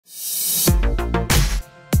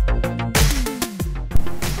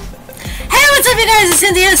Hey guys, it's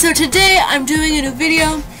Cynthia. So today I'm doing a new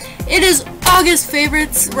video. It is August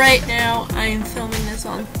favorites right now. I am filming this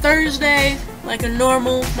on Thursday, like my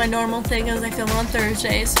normal thing is I film on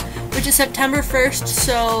Thursdays, which is September 1st,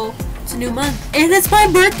 so it's a new month. And it's my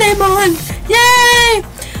birthday month! Yay!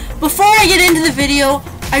 Before I get into the video,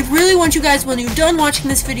 I really want you guys, when you're done watching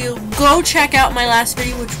this video, go check out my last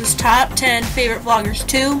video, which was Top 10 Favorite Vloggers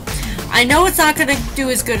 2. I know it's not going to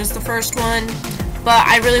do as good as the first one, but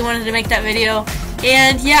I really wanted to make that video.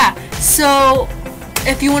 And yeah, so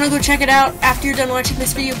if you want to go check it out after you're done watching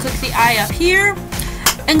this video, click the I up here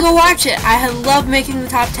and go watch it. I love making the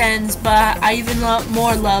top 10s, but I even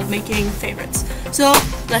more love making favorites. So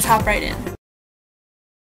let's hop right in.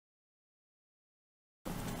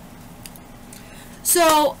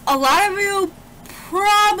 So a lot of you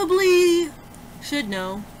probably should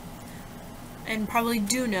know, and probably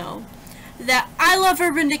do know, that I love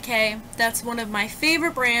Urban Decay. That's one of my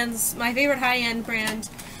favorite brands, my favorite high-end brand.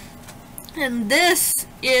 And this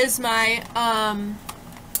is my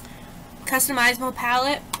customizable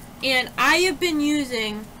palette. And I have been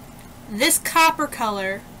using this copper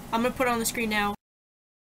color, I'm going to put it on the screen now,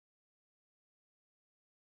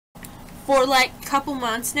 for like a couple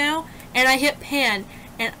months now. And I hit pan,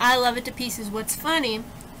 and I love it to pieces. What's funny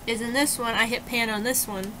is in this one, I hit pan on this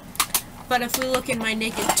one. But if we look in my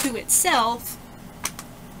Naked 2 itself,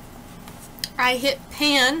 I hit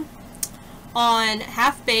pan on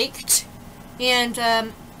Half Baked, and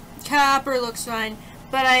copper looks fine,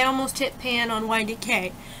 but I almost hit pan on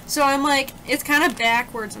Decay. So I'm like, it's kind of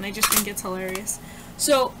backwards, and I just think it's hilarious.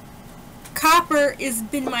 So copper has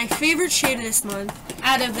been my favorite shade this month.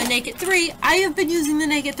 Out of the Naked 3, I have been using the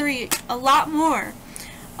Naked 3 a lot more.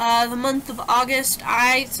 The month of August,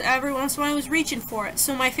 every once in a while I was reaching for it.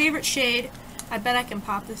 So my favorite shade, I bet I can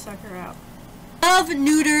pop this sucker out. Love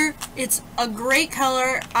Neuter. It's a great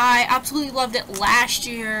color. I absolutely loved it last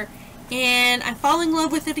year, and I'm falling in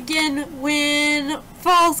love with it again when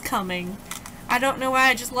fall's coming. I don't know why,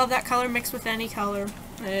 I just love that color mixed with any color.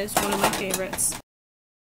 It's one of my favorites.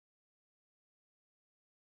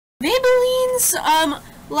 Maybelline's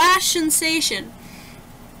Lash Sensation.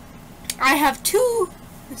 I have two.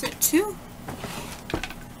 Is it two?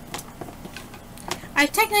 I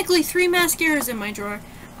have technically 3 mascaras in my drawer.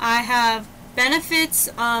 I have Benefit's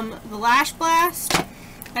the Lash Blast.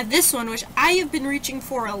 I have this one, which I have been reaching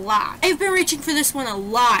for a lot. I've been reaching for this one a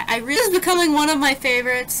lot. This is becoming one of my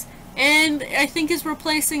favorites, and I think is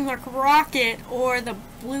replacing the Rocket or the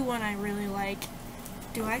blue one I really like.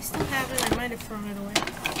 Do I still have it? I might have thrown it away.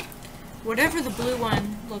 Whatever the blue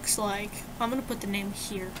one looks like, I'm gonna put the name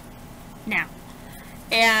here now.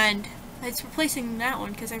 And it's replacing that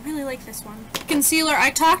one because I really like this one. Concealer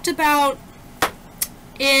I talked about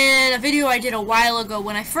in a video I did a while ago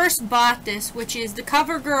when I first bought this, which is the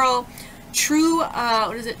Covergirl True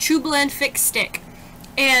Blend Fix Stick.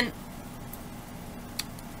 And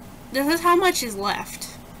this is how much is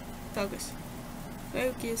left. Focus.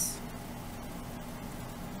 Focus.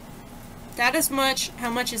 That is how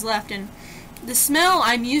much is left, and the smell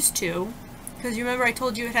I'm used to, because you remember I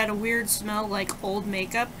told you it had a weird smell like old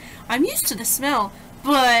makeup. I'm used to the smell,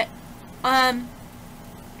 but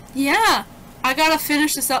yeah, I gotta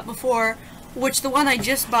finish this up before, which the one I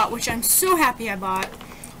just bought, which I'm so happy I bought,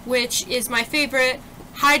 which is my favorite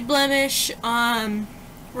Hide Blemish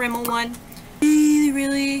Rimmel one.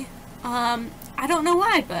 Really, I don't know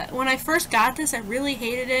why, but when I first got this, I really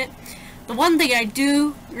hated it. The one thing I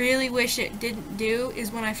do really wish it didn't do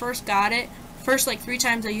is when I first got it, first like 3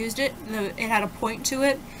 times I used it, it had a point to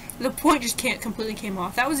it. The point just completely came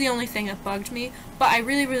off. That was the only thing that bugged me, but I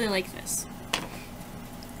really like this.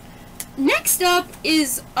 Next up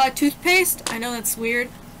is a toothpaste. I know that's weird,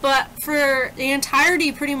 but for the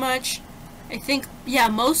entirety, pretty much, I think, yeah,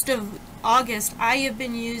 most of August, I have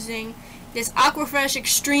been using this Aquafresh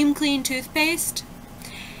Extreme Clean toothpaste.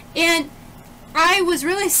 And I was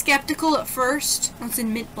really skeptical at first. It's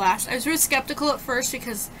in Mint Blast. I was really skeptical at first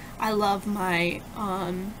because I love my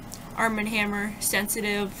Arm & Hammer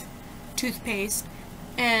sensitive toothpaste,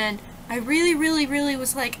 and I really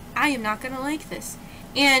was like, I am not gonna like this.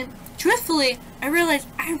 And truthfully, I realized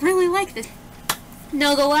I really like this.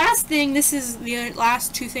 Now the last thing, this is the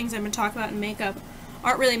last 2 things I'm gonna talk about in makeup,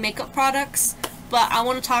 aren't really makeup products, but I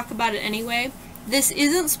want to talk about it anyway. This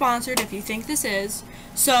isn't sponsored if you think this is.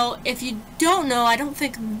 So if you don't know, I don't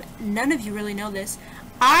think none of you really know this.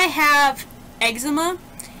 I have eczema,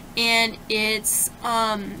 and it's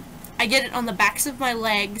I get it on the backs of my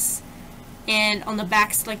legs, and on the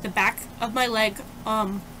backs, like the back of my leg,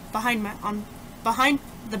 behind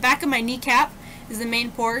the back of my kneecap is the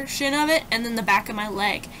main portion of it, and then the back of my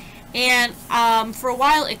leg. And for a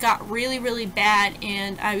while it got really, really bad,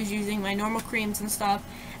 and I was using my normal creams and stuff.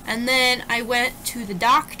 And then I went to the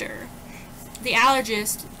doctor, the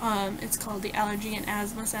allergist. It's called the Allergy and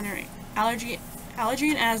Asthma Center. Allergy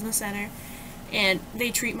and Asthma Center, and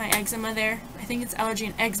they treat my eczema there. I think it's Allergy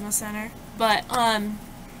and Eczema Center. But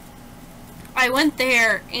I went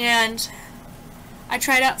there and I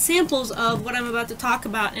tried out samples of what I'm about to talk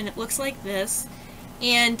about, and it looks like this.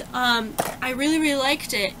 And I really, really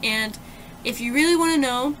liked it. And if you really want to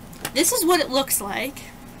know, this is what it looks like.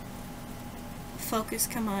 Focus,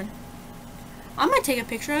 come on. I'm gonna take a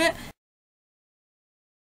picture of it.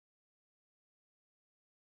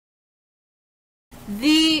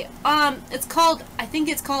 It's called, I think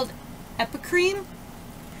it's called EpiCream.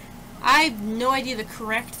 I have no idea the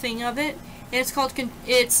correct thing of it. And it's called,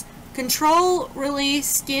 it's Control Release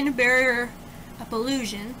Skin Barrier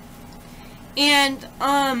Pollution. And,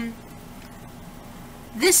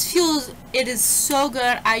 this feels, it is so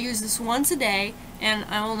good. I use this once a day, and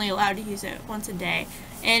I'm only allowed to use it once a day.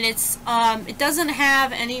 And it's, it doesn't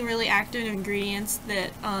have any really active ingredients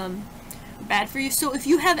that, are bad for you. So if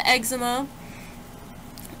you have eczema,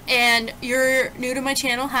 and you're new to my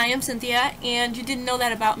channel, hi, I'm Cynthia, and you didn't know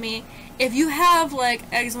that about me, if you have, like,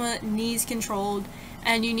 eczema that needs controlled,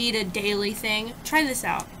 and you need a daily thing, try this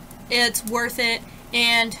out. It's worth it,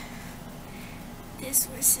 and this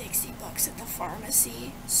was 60 bucks at the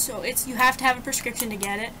pharmacy, so you have to have a prescription to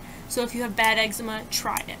get it. So if you have bad eczema,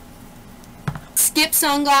 try it. Skip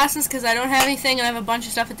sunglasses, because I don't have anything, and I have a bunch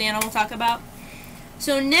of stuff at the end I will talk about.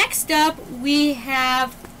 So next up, we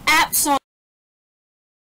have app songs.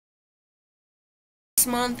 This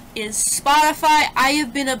month is Spotify. I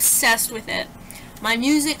have been obsessed with it. My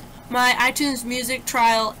iTunes music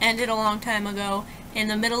trial ended a long time ago, in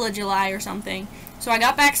the middle of July or something. So I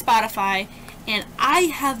got back Spotify, and I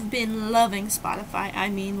have been loving Spotify. I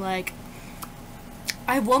mean, like,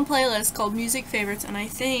 I have one playlist called Music Favorites, and I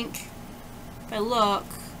think, if I look,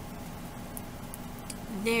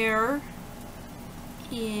 there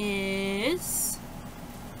is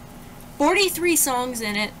 43 songs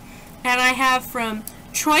in it, and I have from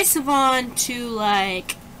Troye Sivan to,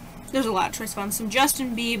 like, there's a lot of Troye Sivan, some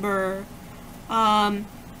Justin Bieber, and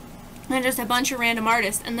just a bunch of random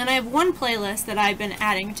artists. And then I have one playlist that I've been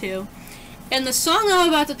adding to. And the song I'm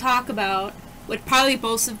about to talk about, which probably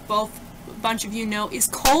both a bunch of you know, is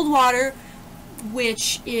Cold Water,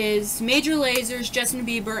 which is Major Laser's, Justin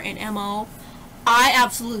Bieber, and M.O. I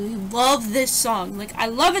absolutely love this song. Like, I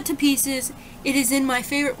love it to pieces. It is in my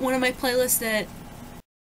favorite, one of my playlists that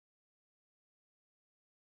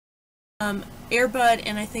earbud,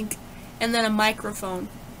 and then a microphone.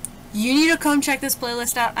 You need to come check this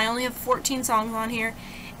playlist out. I only have 14 songs on here,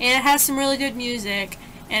 and it has some really good music,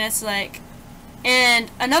 and it's like,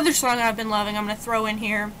 and another song I've been loving, I'm going to throw in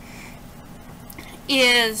here,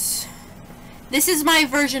 is, this is my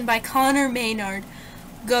version by Connor Maynard.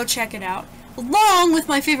 Go check it out. Along with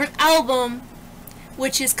my favorite album,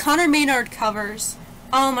 which is Connor Maynard Covers.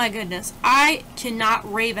 Oh my goodness. I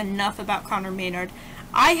cannot rave enough about Connor Maynard.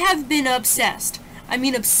 I have been obsessed. I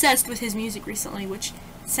mean obsessed with his music recently, which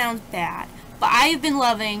sounds bad. But I have been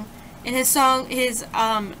loving, and his song, it's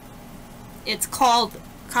called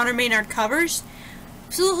Connor Maynard Covers.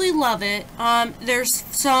 Absolutely love it. There's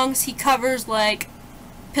songs he covers like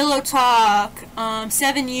Pillow Talk,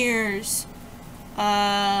 7 Years,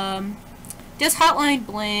 just Hotline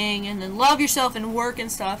Bling, and then Love Yourself and Work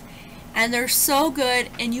and stuff. And they're so good,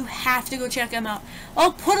 and you have to go check them out.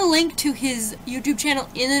 I'll put a link to his YouTube channel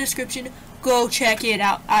in the description. Go check it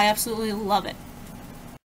out. I absolutely love it.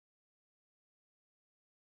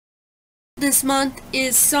 This month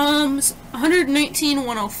is Psalms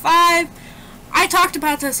 119:105. I talked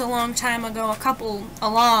about this a long time ago, I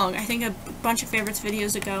think a bunch of favorites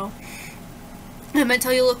videos ago. I'm going to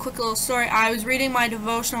tell you a quick little story. I was reading my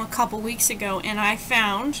devotional a couple weeks ago, and I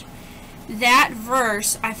found that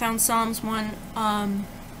verse. I found Psalms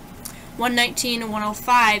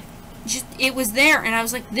 119:105. It was there, and I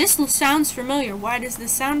was like, this sounds familiar. Why does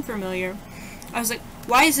this sound familiar? I was like,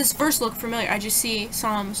 why does this verse look familiar? I just see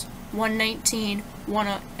Psalms 119,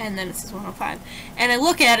 and then it says 105. And I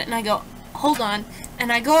look at it, and I go, hold on. And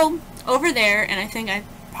I go over there, and I think I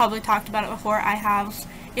probably talked about it before. I have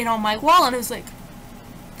it on my wall, and I was like,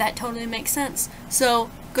 that totally makes sense. So,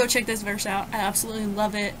 go check this verse out. I absolutely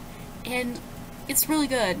love it. And it's really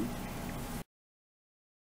good.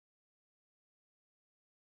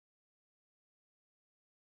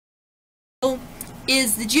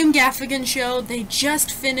 Is the Jim Gaffagn show. They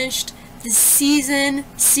just finished the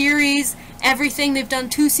series everything. They've done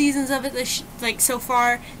 2 seasons of it like so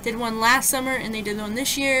far. Did one last summer and they did one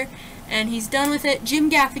this year, and he's done with it. Jim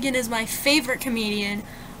Gaffagn is my favorite comedian.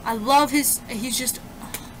 I love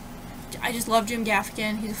I just love Jim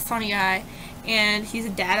Gaffagn. He's a funny guy, and he's a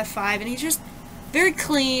dad of 5, and he's just very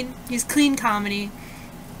clean. He's clean comedy,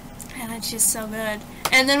 and it's just so good.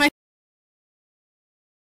 And then my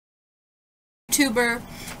YouTuber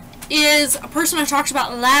is a person I talked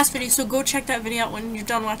about in the last video, so go check that video out when you're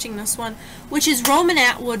done watching this one, which is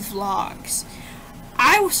Attwood Vlogs.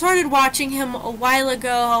 I started watching him a while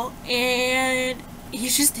ago, and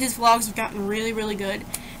his vlogs have gotten really, really good,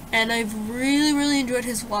 and I've really, really enjoyed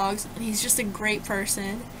his vlogs, and he's just a great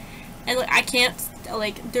person, and like, I can't,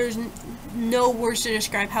 like, there's no words to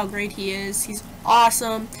describe how great he is. He's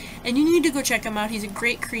awesome, and you need to go check him out. He's a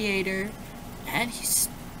great creator, and he's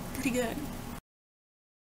pretty good.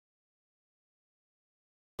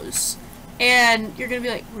 And you're gonna be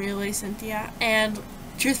like, really, Cynthia? And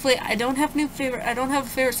truthfully, I don't have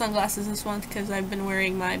favorite sunglasses this month because I've been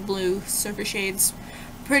wearing my blue Surfer Shades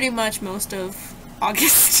pretty much most of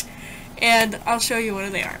August. And I'll show you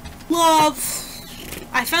what they are.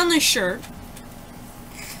 I found this shirt.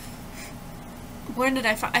 When did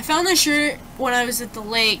I found this shirt when I was at the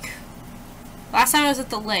lake. Last time I was at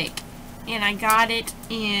the lake, and I got it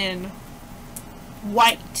in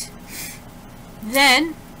white.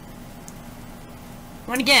 Then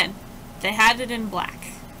went again. They had it in black.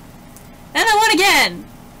 Then I went again.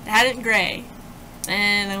 They had it in gray.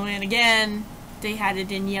 And I went again. They had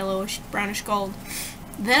it in yellowish, brownish gold.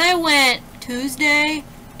 Then I went Tuesday,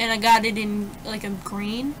 and I got it in like a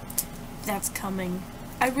green. That's coming.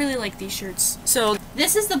 I really like these shirts. So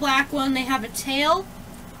this is the black one. They have a tail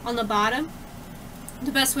on the bottom.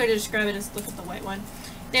 The best way to describe it is look at the white one.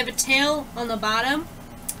 They have a tail on the bottom.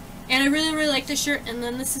 And I really, really like this shirt. And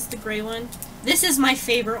then this is the gray one. This is my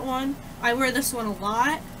favorite one. I wear this one a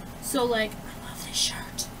lot. So, like, I love this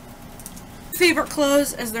shirt. Favorite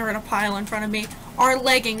clothes, as they're in a pile in front of me, are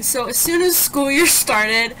leggings. So, as soon as school year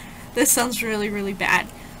started, this sounds really, really bad.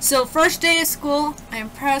 So, first day of school, I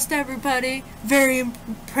impressed everybody. Very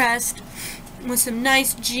impressed. With some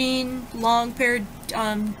nice jean, long pair,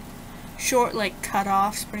 short, like,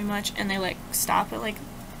 cut-offs, pretty much. And they, like, stop at, like,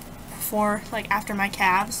 after my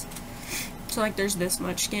calves. So, like, there's this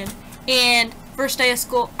much skin. And first day of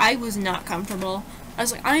school, I was not comfortable. I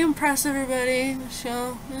was like, I impress everybody,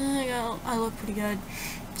 so I look pretty good.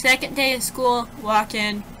 Second day of school, walk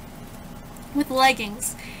in with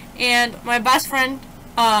leggings. And my best friend,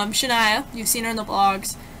 Shania, you've seen her in the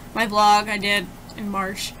vlogs, my vlog I did in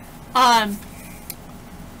March,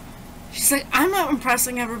 she's like, I'm not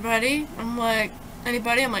impressing everybody. I'm like,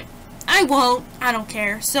 anybody? I'm like, I won't. I don't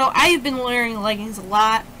care. So I've been wearing leggings a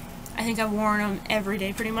lot. I think I've worn them every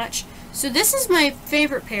day pretty much. So this is my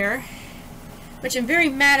favorite pair, which I'm very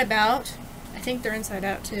mad about. I think they're inside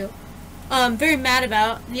out too. Very mad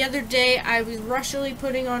about. The other day I was rushily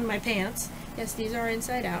putting on my pants. Yes, these are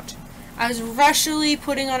inside out. I was rushily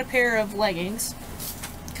putting on a pair of leggings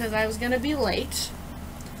because I was going to be late,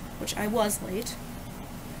 which I was late.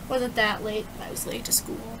 Wasn't that late, but I was late to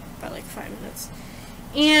school by like 5 minutes.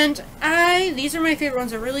 And these are my favorite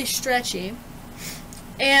ones. They're really stretchy.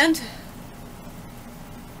 And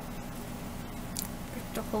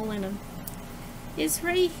the hole in them is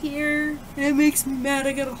right here. And it makes me mad.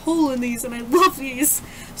 I got a hole in these, and I love these.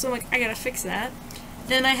 So I'm like, I gotta fix that.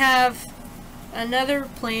 Then I have another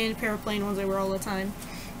pair of plain ones I wear all the time.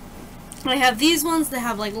 I have these ones that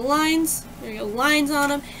have like lines. There you go, lines on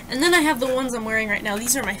them. And then I have the ones I'm wearing right now.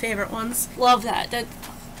 These are my favorite ones. Love that.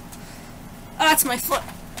 That's my foot.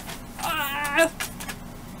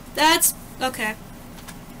 That's okay.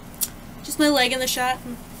 Just my leg in the shot.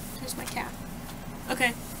 And there's my calf.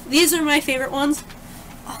 Okay. These are my favorite ones.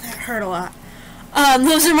 Oh, that hurt a lot.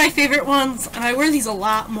 Those are my favorite ones. And I wear these a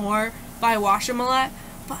lot more, but I wash them a lot.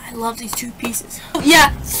 But I love these 2 pieces.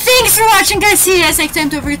 Yeah, thanks for watching, guys. See you guys next time.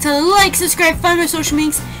 Don't forget to like, subscribe, find my social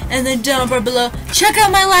links, and then down below, check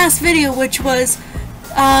out my last video, which was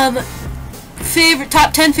top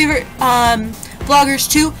 10 favorite vloggers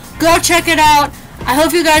too. Go check it out. I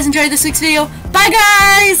hope you guys enjoyed this week's video. Bye,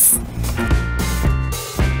 guys.